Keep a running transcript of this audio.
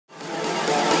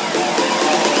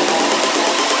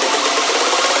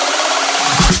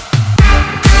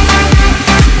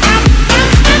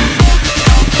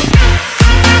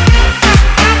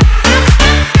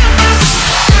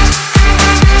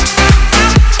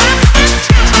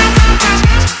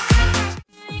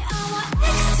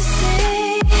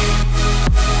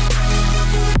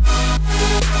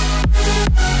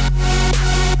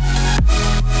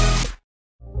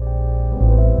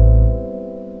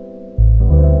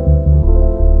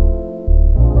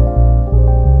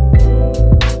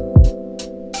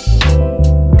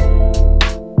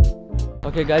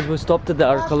Okay guys, we stopped at the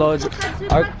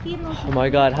oh my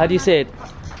god, how do you say it?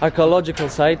 Archaeological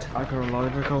site.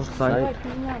 Archaeological site.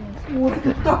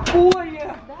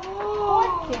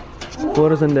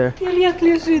 What is in there? Скелет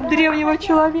лежит древнего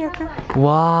человека.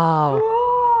 Wow.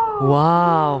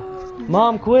 Wow.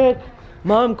 Mom, quick.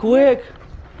 Mom, quick.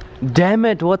 Damn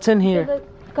it, what's in here?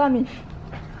 Камень.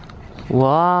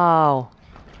 Wow.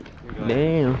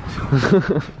 Damn.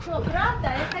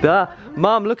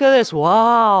 Mom, look at this.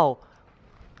 Wow.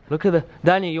 Look at the...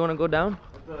 Danny, you want to go down?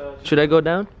 Should I go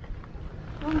down?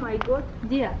 Oh my god.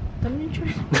 Где? Там ничего.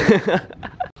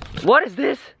 What is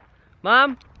this?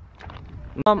 Mom?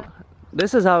 Mom,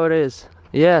 this is how it is.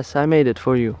 Yes, I made it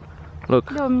for you.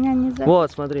 Look. Да, у меня не записано.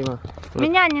 Вот, смотри, ма.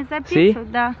 Меня не записано,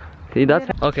 да. See that?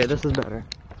 Okay, this is better.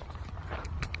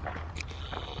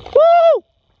 Woo!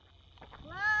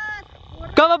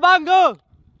 Kavabango!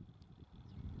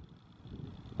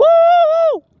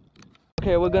 Woo!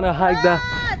 Okay, we're gonna hike the...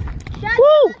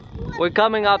 Woo! We're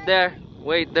coming up there.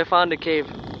 Wait, they found a cave.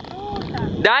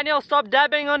 Daniel, stop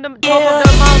dabbing on the top of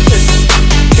the mountain.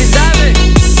 He's dabbing.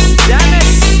 Damn it!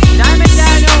 Damn it,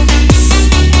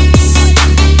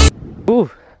 Daniel! Ooh,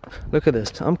 look at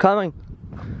this. I'm coming.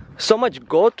 So much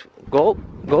goat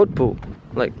poo.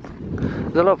 Like,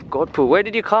 there's a lot of goat poo. Where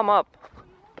did you come up?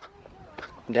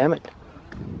 Damn it.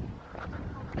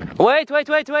 Wait.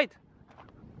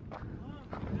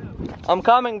 I'm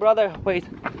coming, brother. Wait.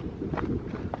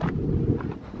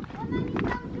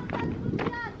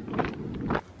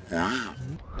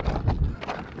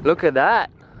 Look at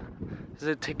that.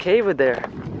 There's a cave there.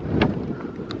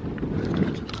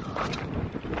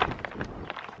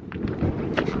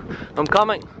 I'm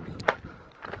coming.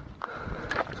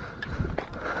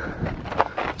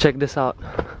 Check this out.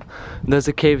 There's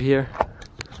a cave here.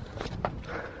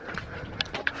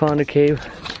 Found a cave.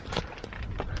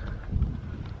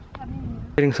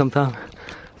 Getting some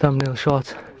thumbnail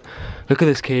shots. Look at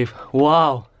this cave.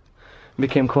 Wow.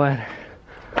 Became quiet.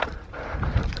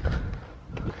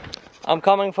 I'm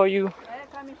coming for you.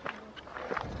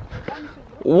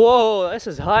 Whoa, this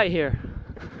is high here.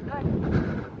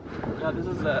 Yeah, this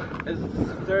is the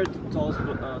third tallest.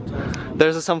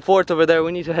 There's some fort over there.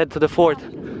 We need to head to the fort.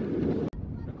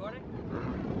 Recording?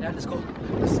 Yeah, let's go.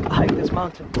 Let's hike this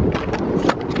mountain.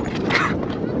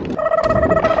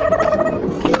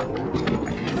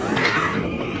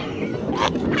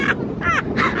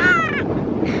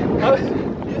 Have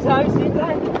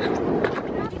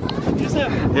you seen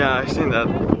that? Yeah, I've seen that.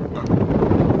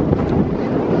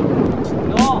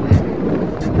 No.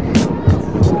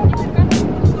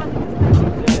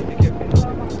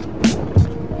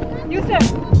 Yusuf!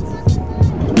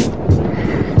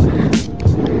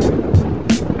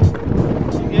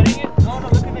 You getting it? No,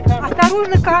 look at the camera.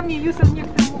 Осторожно, камни, Юсuf,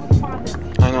 некоторые могут падать.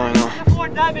 I know. The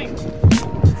fort diving.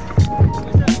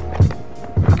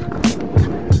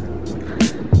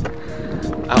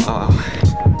 Ow.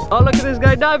 Oh, look at this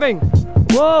guy diving!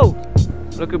 Whoa!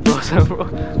 Look at Broseph.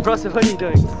 Broseph, what are you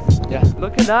doing? Yeah,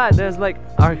 look at that. There's like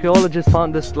archaeologists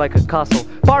found this like a castle.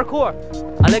 Parkour!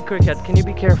 I like cricket. Can you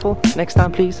be careful next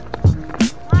time, please?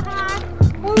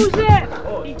 Уже!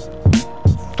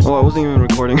 Oh, I wasn't even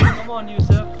recording. Come on,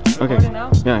 Yusuf. Okay. Recording now?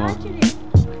 Yeah.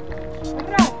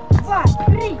 Раз, два,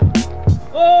 три!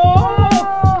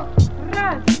 Oh!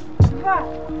 Раз, два,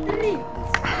 три!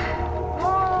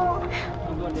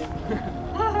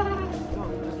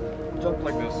 Jump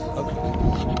like this. Okay.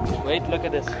 Wait, look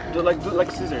at this. Do like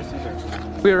scissors.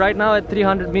 We're right now at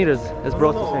 300 meters, as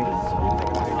Bros is saying.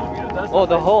 Oh,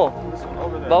 the hole.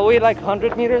 But we like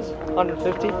 100 meters,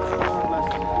 150.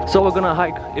 So we're gonna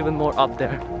hike even more up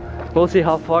there. We'll see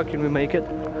how far can we make it.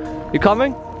 You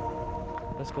coming?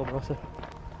 Let's go, Bros.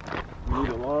 We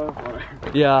need a lot of water.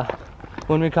 Yeah,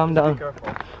 when we come down.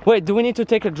 Wait, do we need to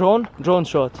take a drone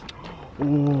shot?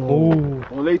 Ooh.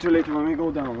 Oh, later when we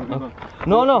go down.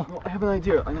 No, I have an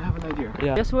idea.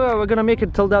 Yeah. Guess we're gonna make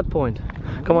it till that point.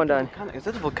 Come on, Dan. Is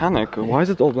that volcanic? Why is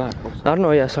it all black? I don't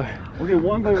know, yeah, sorry. Okay,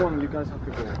 one by one, you guys have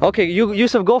to go. Okay,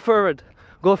 Yusuf, go forward.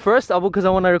 Go first, because I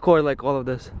want to record like all of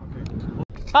this.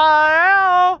 Okay.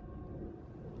 Hello!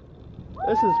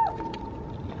 This is...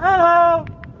 Hello!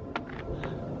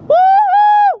 Woo!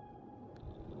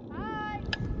 Hi!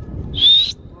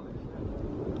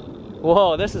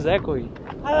 Whoa, this is echoey.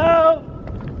 Hello!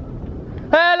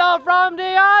 Hello from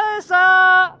the other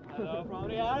side! Hello from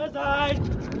the other side!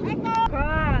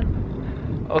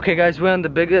 Okay guys, we're on the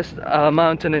biggest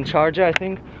mountain in Sharjah, I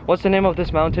think. What's the name of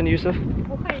this mountain, Yusuf?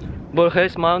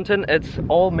 Burkhes mountain. It's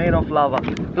all made of lava.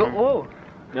 Oh!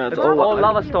 Yeah, it's all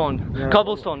lava stone. Yeah.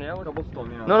 Cobblestone, yeah?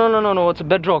 Cobblestone, yeah. No, it's a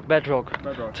bedrock.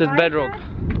 It's bedrock.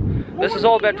 This is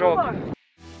all bedrock.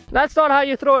 That's not how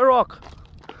you throw a rock.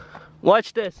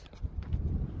 Watch this.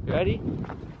 You ready?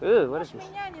 Ooh, what is this?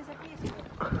 Меня не записывай.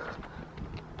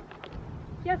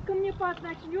 Сейчас камнепад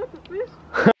начнется, слышь?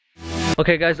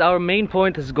 Okay guys, our main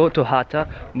point is go to Hatta,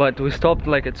 but we stopped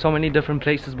like at so many different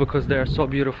places because they are so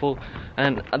beautiful.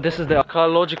 And this is the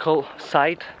archaeological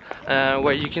site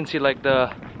where you can see like the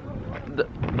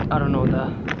I don't know,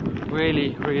 the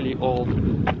really old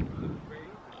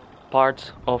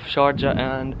parts of Sharjah.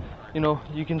 And you know,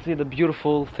 you can see the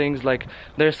beautiful things, like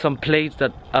there's some plates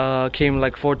that came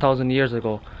like 4,000 years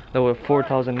ago, that were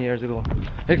 4,000 years ago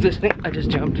existing. I just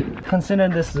jumped. Consider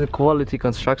this is a quality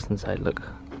construction site. Look,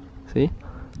 see,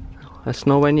 that's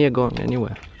nowhere near going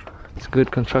anywhere. It's a good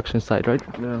construction site, right?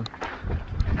 Yeah.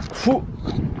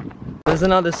 There's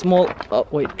another small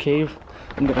cave.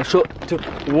 I'm gonna show to.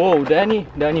 Whoa, Danny,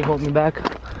 hold me back.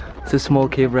 It's a small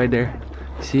cave right there.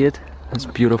 See it? That's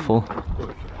beautiful.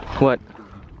 What?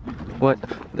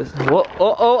 This, whoa,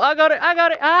 oh, I got it,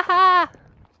 aha!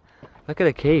 Look at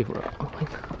the cave, bro. Oh my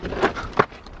God.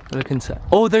 Look inside.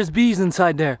 Oh, there's bees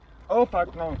inside there. Oh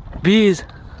fuck no. Bees.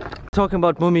 Talking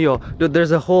about Mumio, dude,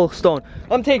 there's a whole stone.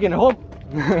 I'm taking it home.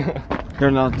 You're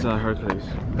not Hercules.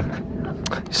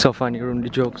 So funny, you ruined the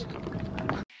jokes.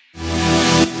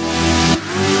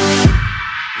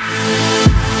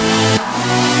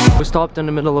 We stopped in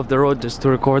the middle of the road just to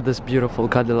record this beautiful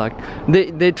Cadillac.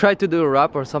 They tried to do a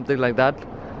rap or something like that.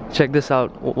 Check this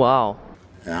out. Wow.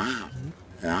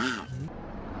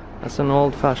 That's an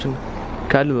old-fashioned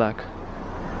Cadillac.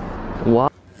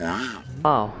 Wow.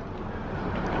 Wow.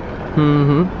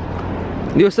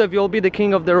 Yusuf, you'll be the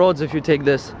king of the roads if you take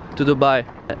this to Dubai.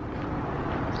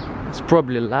 It's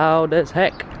probably loud as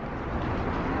heck.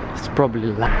 It's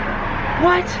probably loud.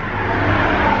 What?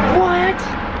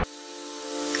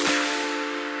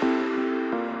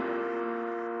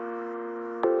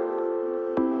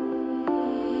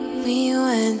 We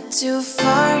went too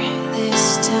far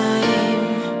this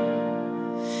time,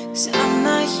 'cause I'm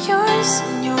not yours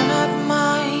and you're not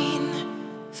mine.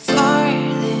 Far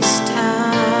this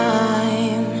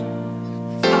time,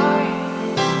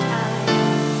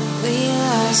 we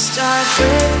lost our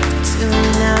grip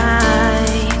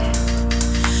tonight.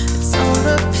 It's on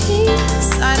repeat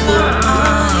inside my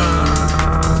mind.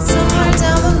 Somewhere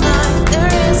down the line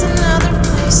there is another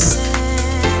place.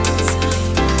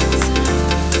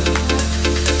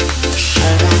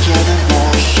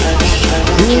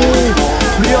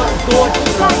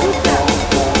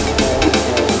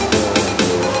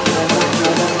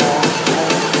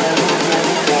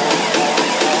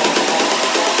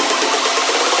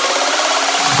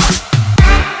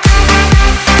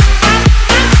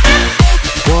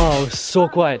 Wow, it's so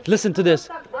quiet. Listen to this.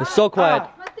 It's so quiet.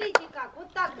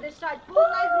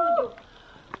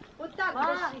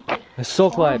 It's so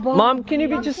quiet. Mom, can you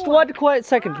be just 1 quiet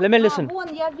second? Let me listen.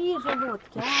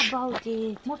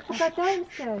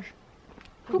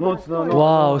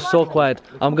 Wow, so quiet.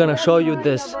 I'm gonna show you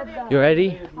this. You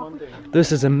ready?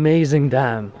 This is amazing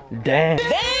dam. Damn!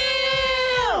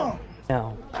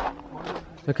 Now,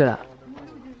 look at that.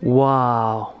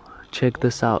 Wow. Check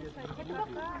this out.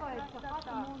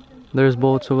 There's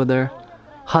boats over there.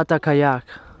 Hatta kayak.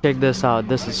 Check this out.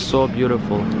 This is so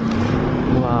beautiful.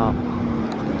 Wow.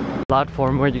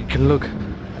 Platform where you can look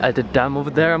at the dam over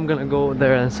there. I'm gonna go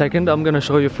there in a second. I'm gonna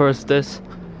show you first this.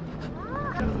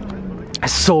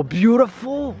 It's so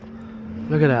beautiful.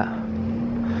 Look at that.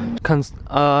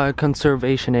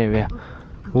 Conservation area.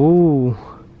 Ooh.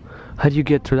 How do you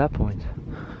get to that point?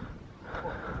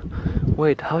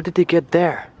 Wait, how did they get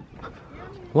there?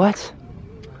 What?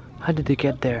 How did they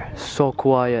get there? So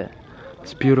quiet.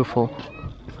 It's beautiful.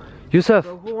 Yusuf.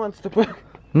 So who wants to put?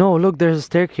 No, look, there's a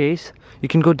staircase. You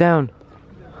can go down.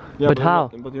 Yeah, but how?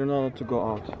 But you're not allowed to go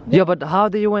out. Yeah, but how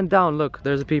did you went down? Look,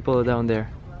 there's people down there.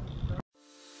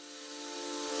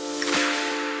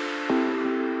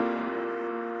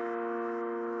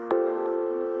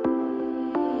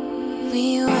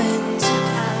 We went too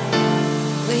far.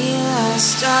 We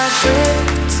lost our grip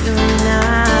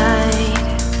tonight.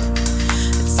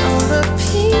 It's on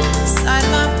repeat inside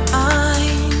my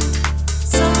mind.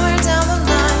 Somewhere down the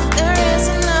line there is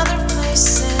another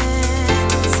place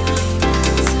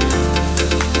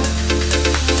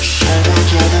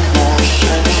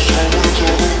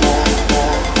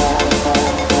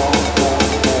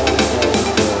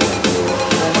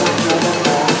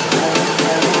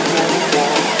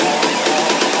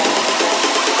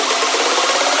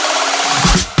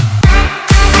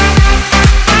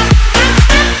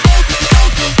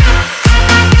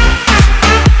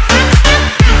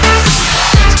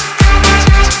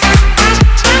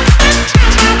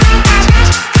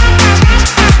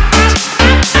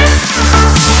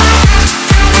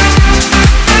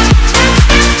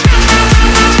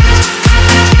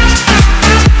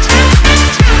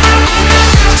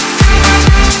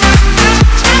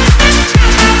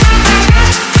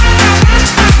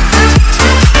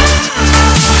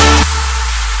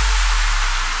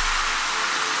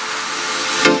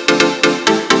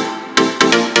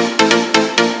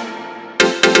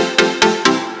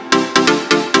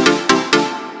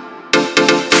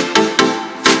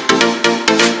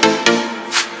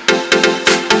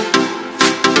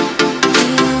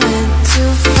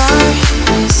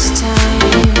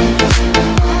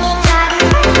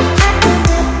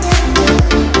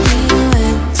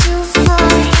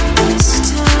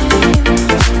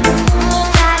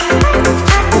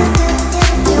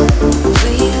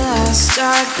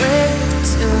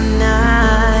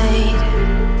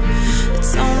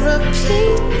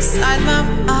inside my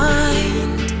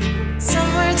mind.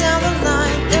 Somewhere down the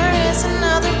line, there is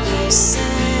another place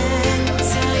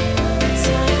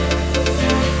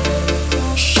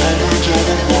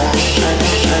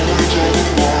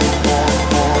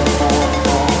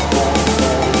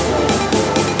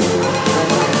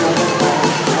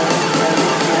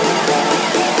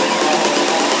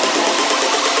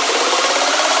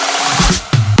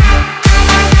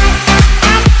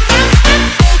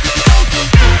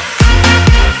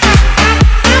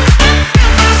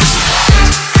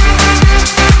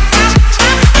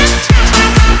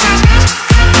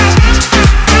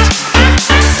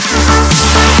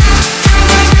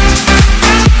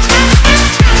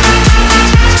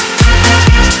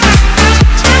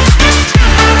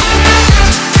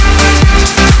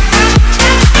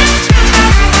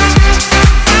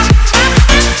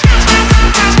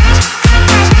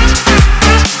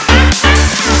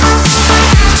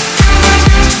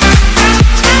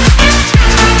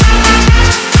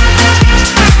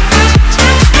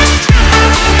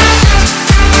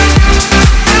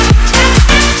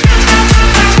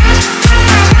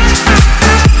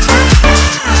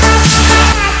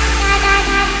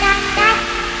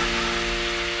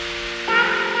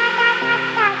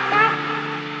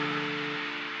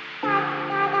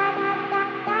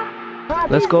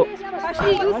Let's go.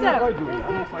 Пошли, Юсов.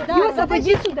 Юсов,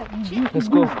 иди сюда. Let's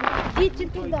go. Идите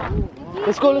туда.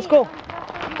 Let's go. Let's go.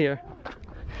 Here.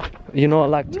 You're not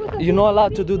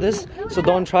allowed to do this, so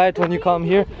don't try it when you come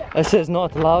here. It says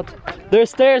not allowed. There's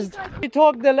stairs. We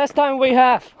talk the less time we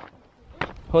have.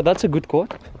 Oh, that's a good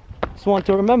quote. Just want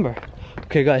to remember.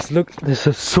 Okay, guys, look. This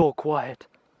is so quiet.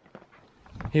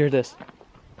 Hear this.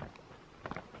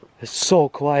 It's so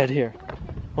quiet here.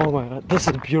 Oh my God, this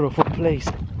is a beautiful place.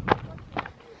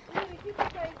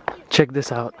 Check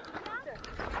this out.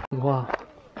 Wow.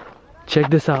 Check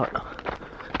this out.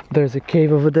 There's a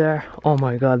cave over there. Oh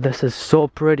my God, this is so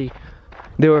pretty.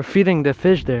 They were feeding the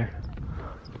fish there.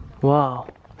 Wow.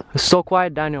 It's so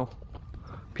quiet, Daniel.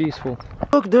 Peaceful.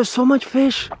 Look, there's so much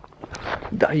fish.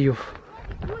 Dayuf.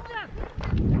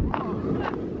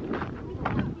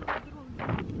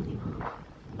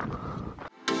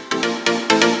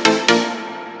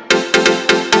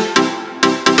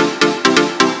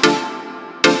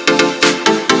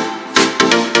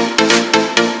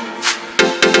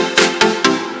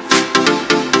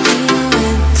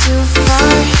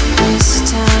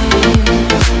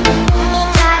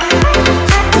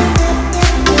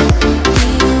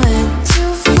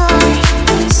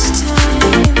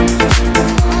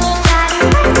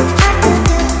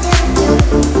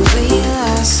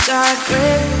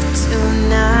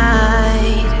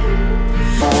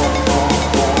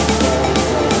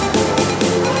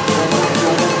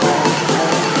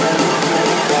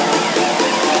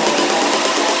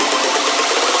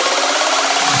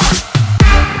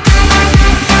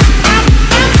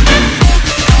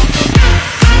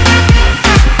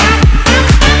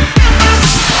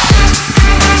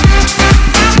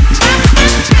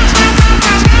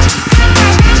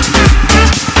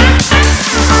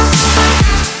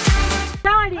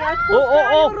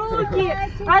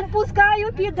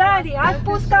 Отпускаю педали,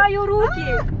 отпускаю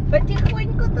руки.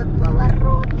 Потихоньку тут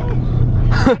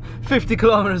повороты. 50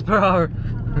 kilometers per hour.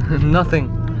 Nothing.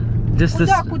 Just this.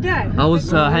 Куда? I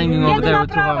was hanging over there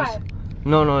with two arms.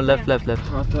 No, left.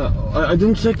 I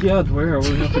didn't check yet where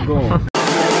we have to go.